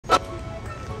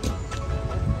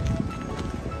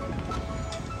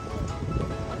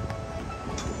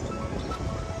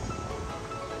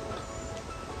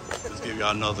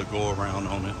y'all another go around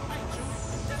on it.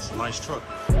 It's a nice truck.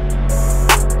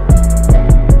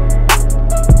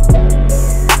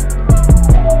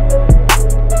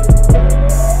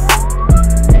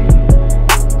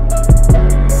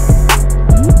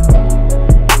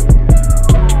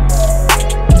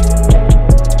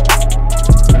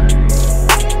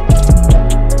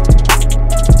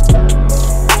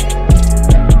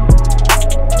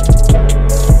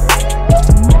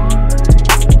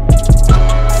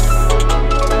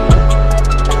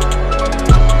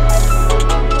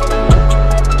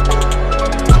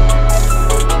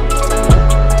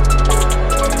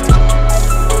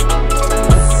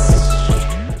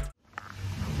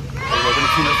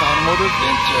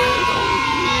 Peanutsautomotiveadventures.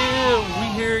 Oh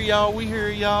yeah, we here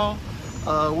y'all.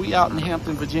 We out in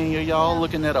Hampton, Virginia, y'all,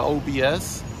 looking at an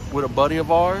OBS with a buddy of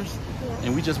ours,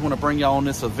 and we just want to bring y'all on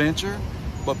this adventure.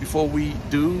 But before we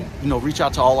do, reach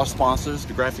out to all our sponsors,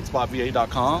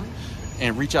 thegraphicsbotva.com,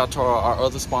 and reach out to our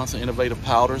other sponsor, Innovative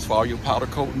Powders, for all your powder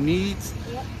coating needs.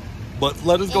 Yep. But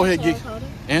let us go ahead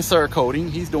and Cerakoting.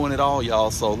 He's doing it all, y'all.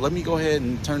 So let me go ahead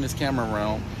and turn this camera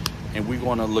around, and we're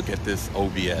going to look at this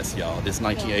OBS, y'all. This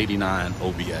 1989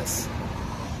 OBS.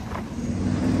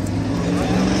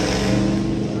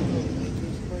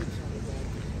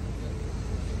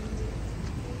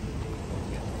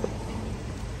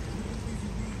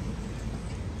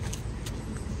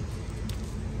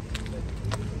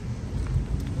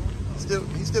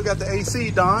 He still got the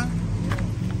AC, Don.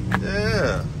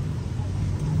 Yeah.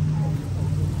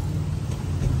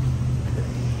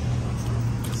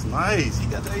 It's nice. He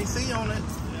got the AC on it.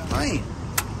 Man.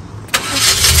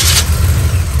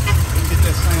 Get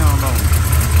that sound on.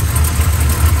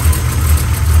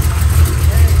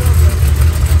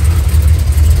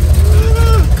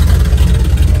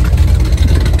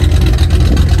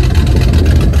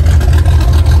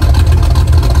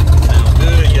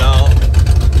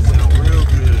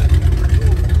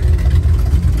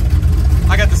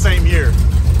 Same year.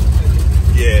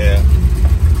 Yeah.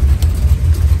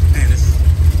 Man, it's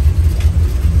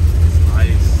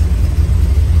nice.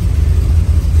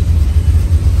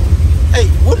 Hey,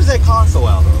 what is that console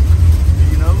out of? Do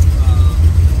you know?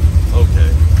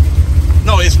 Okay.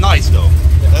 No, it's nice though.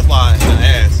 Yeah. That's why I had to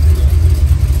ask.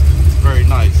 It's very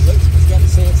nice. It's got the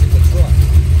sense of the truck.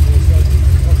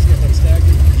 It's got that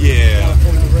staggered. Yeah.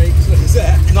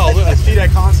 No, look, see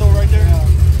that console right there? Yeah.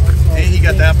 And he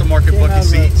got the aftermarket bucket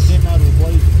seats. Came out of the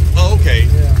Blazer. Oh, okay.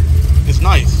 Yeah. It's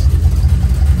nice.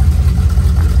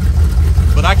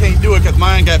 But I can't do it because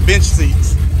mine got bench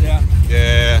seats. Yeah.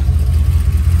 Yeah.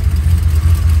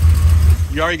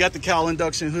 You already got the cowl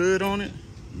induction hood on it?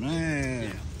 Man.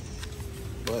 Yeah.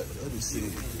 But let me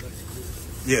see.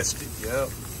 Yes. Yep.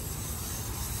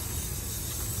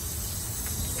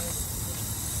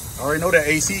 I already know that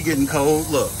AC getting cold.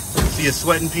 Look. See it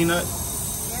sweating, Peanut? Yep.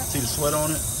 See the sweat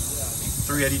on it?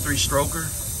 383 stroker.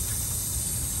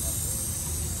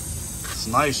 It's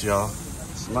nice, y'all.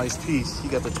 It's a nice piece. He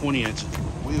got the 20-inch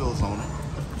wheels on it.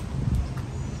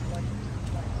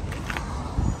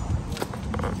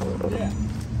 Yeah.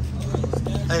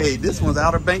 Hey, this one's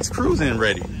Outer Banks cruising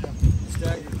ready.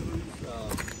 Staggered cruise.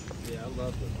 Yeah, I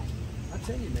love them. I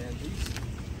tell you, man, these.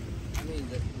 I mean,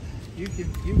 you can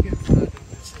find them.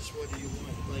 It's just what do you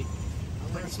want. Like,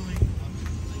 personally,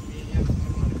 like me and him, I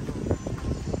want to go.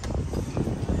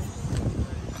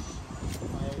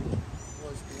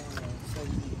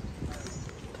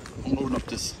 Open up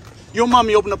this. You don't mind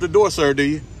me open up the door, sir, do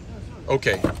you?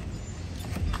 Okay.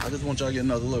 I just want y'all to get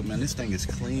another look, man. This thing is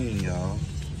clean, y'all.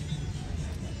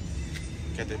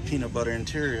 Got that peanut butter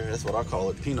interior. That's what I call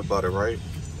it. Peanut butter, right?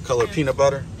 Color peanut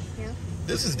butter. Yeah.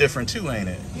 This is different too, ain't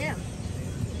it? Yeah.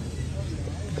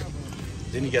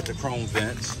 Then you got the chrome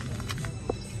vents.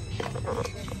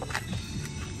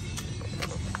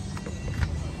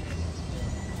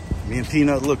 Me and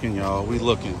Peanut looking, y'all. We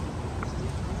looking.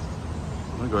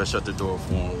 Let me go ahead and shut the door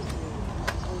for him.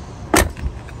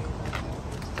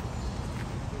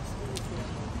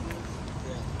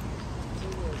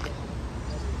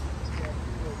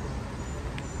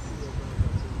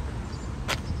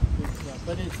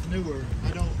 But it's newer.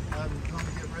 I'm going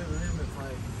to get rid of him if I.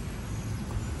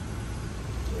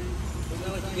 It's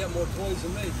not like you got more toys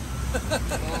than me.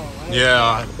 Oh,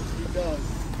 yeah. He does.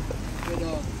 But,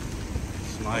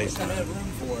 it's nice. I have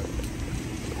room for it.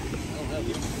 I don't have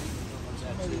room.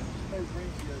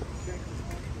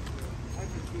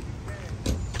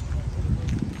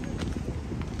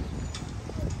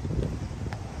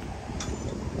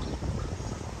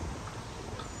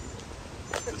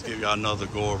 Let's give y'all another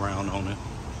go around on it.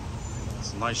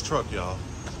 It's a nice truck, y'all.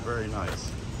 It's very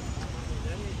nice.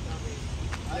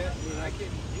 I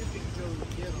can, you can go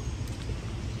get them.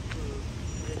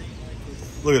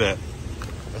 Look at that.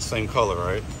 That same color,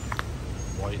 right?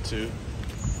 White too.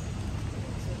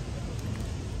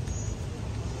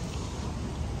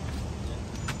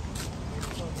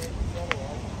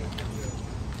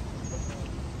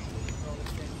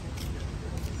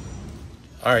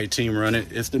 All right, team, run it.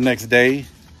 It's the next day.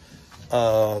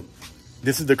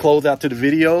 This is the closeout to the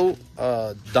video.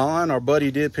 Don, our buddy,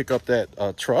 did pick up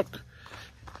that truck.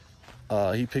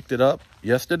 He picked it up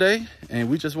yesterday, and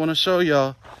we just want to show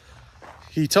y'all.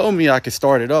 He told me I could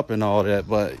start it up and all that,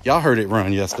 but y'all heard it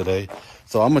run yesterday.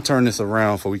 So I'm gonna turn this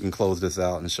around so we can close this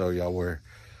out and show y'all where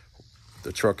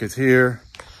the truck is here.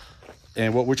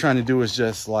 And what we're trying to do is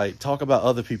just like talk about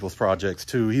other people's projects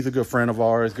too. He's a good friend of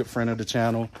ours, good friend of the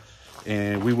channel.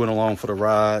 And we went along for the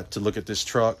ride to look at this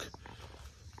truck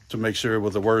to make sure it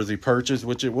was a worthy purchase,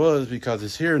 which it was because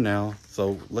it's here now.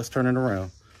 So let's turn it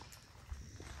around.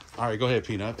 All right, go ahead,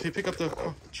 Peanut. Pick up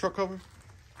the truck cover.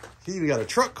 He even got a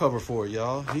truck cover for it,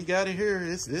 y'all. He got it here.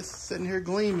 It's sitting here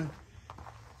gleaming.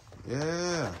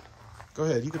 Yeah. Go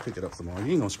ahead. You can pick it up some more.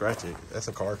 You ain't gonna scratch it. That's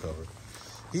a car cover.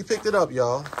 He picked it up,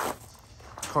 y'all.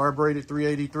 Carbureted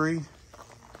 383.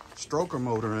 Stroker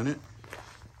motor in it.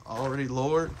 Already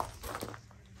lowered.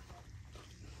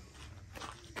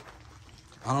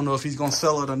 I don't know if he's gonna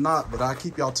sell it or not, but I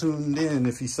keep y'all tuned in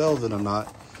if he sells it or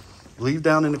not. Leave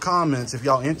down in the comments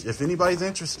if anybody's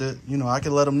interested. You know, I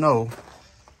can let them know.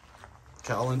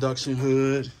 Cowl induction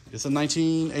hood. It's a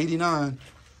 1989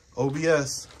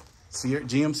 OBS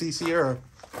GMC Sierra.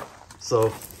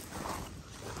 So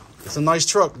it's a nice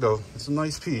truck though. It's a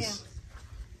nice piece.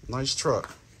 Yeah. Nice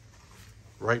truck.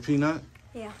 Right, Peanut?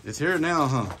 Yeah. It's here now,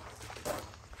 huh?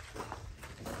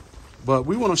 But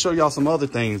we want to show y'all some other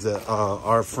things that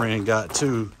our friend got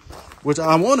too, which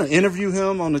I want to interview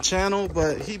him on the channel,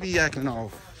 but he be acting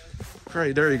all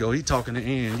crazy. There you go. He talking to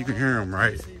Ann. You can hear him,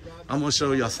 right? I'm going to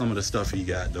show y'all some of the stuff he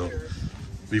got though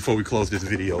before we close this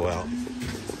video out.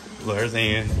 Look, there's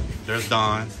Ann. There's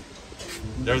Don.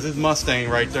 There's his Mustang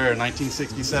right there,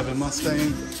 1967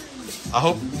 Mustang. I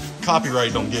hope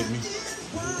copyright don't get me.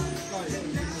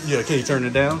 Yeah, can you turn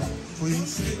it down,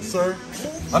 please, sir?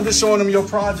 I'm just showing them your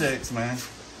projects, man.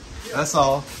 That's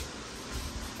all.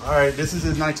 All right, this is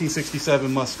his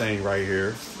 1967 Mustang right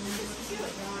here.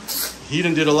 He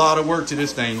done did a lot of work to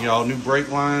this thing, y'all. New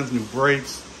brake lines, new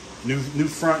brakes, new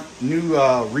front, new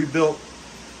rebuilt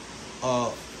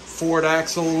Ford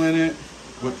axle in it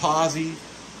with posi.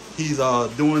 He's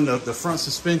doing the front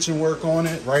suspension work on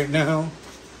it right now.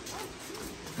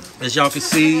 As y'all can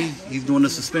see, he's doing the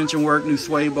suspension work, new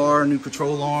sway bar, new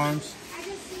control arms.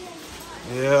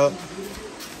 Yeah,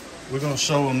 we're gonna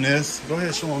show him this. Go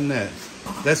ahead, show him that.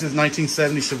 That's his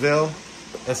 1970 Chevelle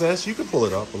SS. You can pull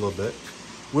it up a little bit.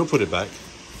 We'll put it back.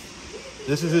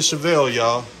 This is his Chevelle,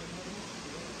 y'all.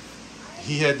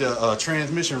 He had the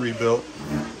transmission rebuilt.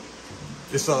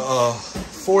 It's a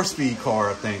 4-speed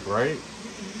car, I think, right?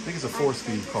 I think it's a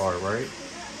 4-speed car, right?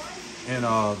 And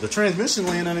the transmission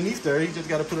laying underneath there, he just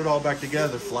got to put it all back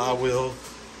together. Flywheel.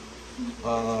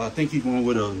 I think he's going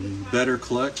with a better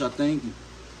clutch, I think.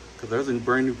 Because there's a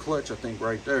brand new clutch, I think,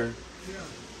 right there. Yeah.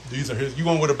 These are his. You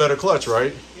going with a better clutch,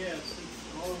 right? Yes,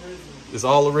 all original. It's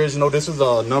all original. This is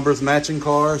a numbers matching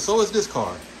car. So is this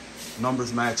car.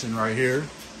 Numbers matching right here.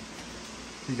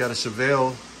 He got a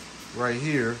Chevelle right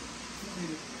here.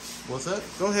 What's that?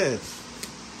 Go ahead.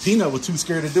 Peanut was too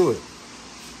scared to do it.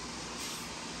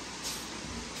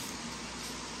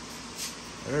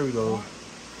 There we go.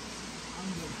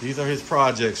 These are his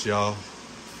projects, y'all.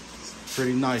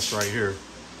 Pretty nice right here.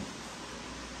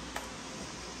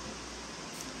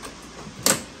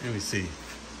 Let me see.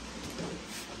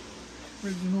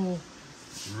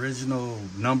 Original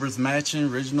numbers matching,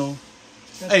 original.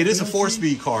 That's hey, this is a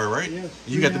 4-speed car, right? Yes.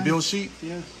 You got the build sheet?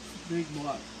 Yes, big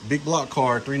block. Big block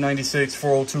car, 396,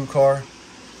 402 car.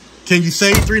 Can you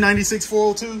say 396,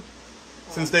 402?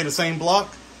 Since they the same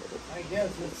block? I guess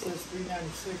it says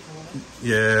 396 on it.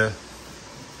 Yeah.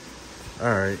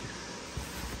 All right.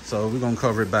 So we're going to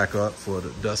cover it back up for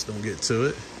the dust don't get to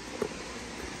it.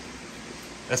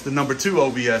 That's the number 2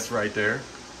 OBS right there.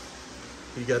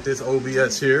 He got this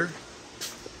OBS here.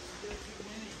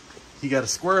 He got a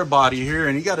square body here,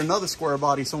 and he got another square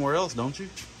body somewhere else, don't you?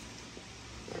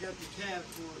 I got the cab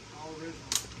for it, all original.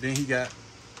 Then he got,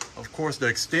 of course, the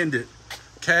extended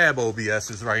cab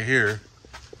OBSs right here.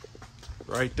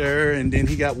 Right there, and then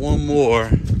he got one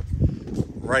more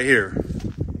right here.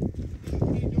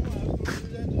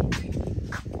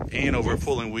 And over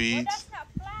pulling weeds. Well, that's not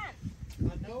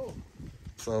planned. I know.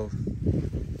 So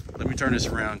let me turn this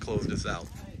around and close this out.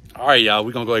 All right, y'all,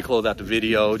 we're gonna go ahead and close out the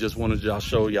video. Just wanted to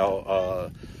show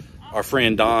y'all our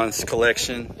friend Don's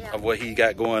collection of what he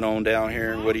got going on down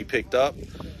here and what he picked up,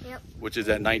 which is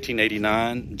that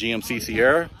 1989 GMC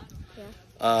Sierra.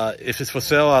 If it's for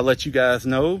sale, I'll let you guys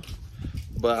know.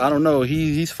 But I don't know,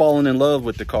 he's fallen in love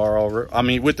with the car already. I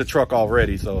mean, with the truck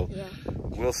already. So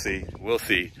we'll see. We'll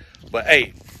see. But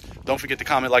hey, don't forget to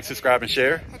comment, like, subscribe, and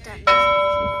share.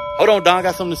 Hold on, Don,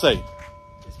 got something to say.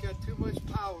 It's got too much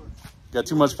power. Got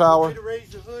too much power? To raise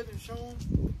the hood and show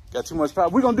them? Got too much power.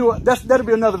 We're gonna do it. That'll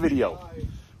be another video.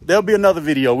 There'll be another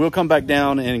video. We'll come back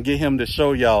down and get him to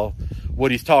show y'all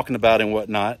what he's talking about and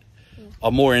whatnot,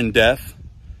 more in depth.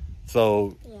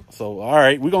 So all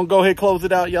right, we're gonna go ahead and close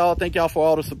it out, y'all. Thank y'all for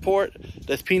all the support.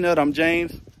 That's Peanut. I'm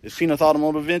James. It's Peanuts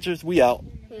Automotive Adventures. We out.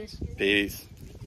 Peace.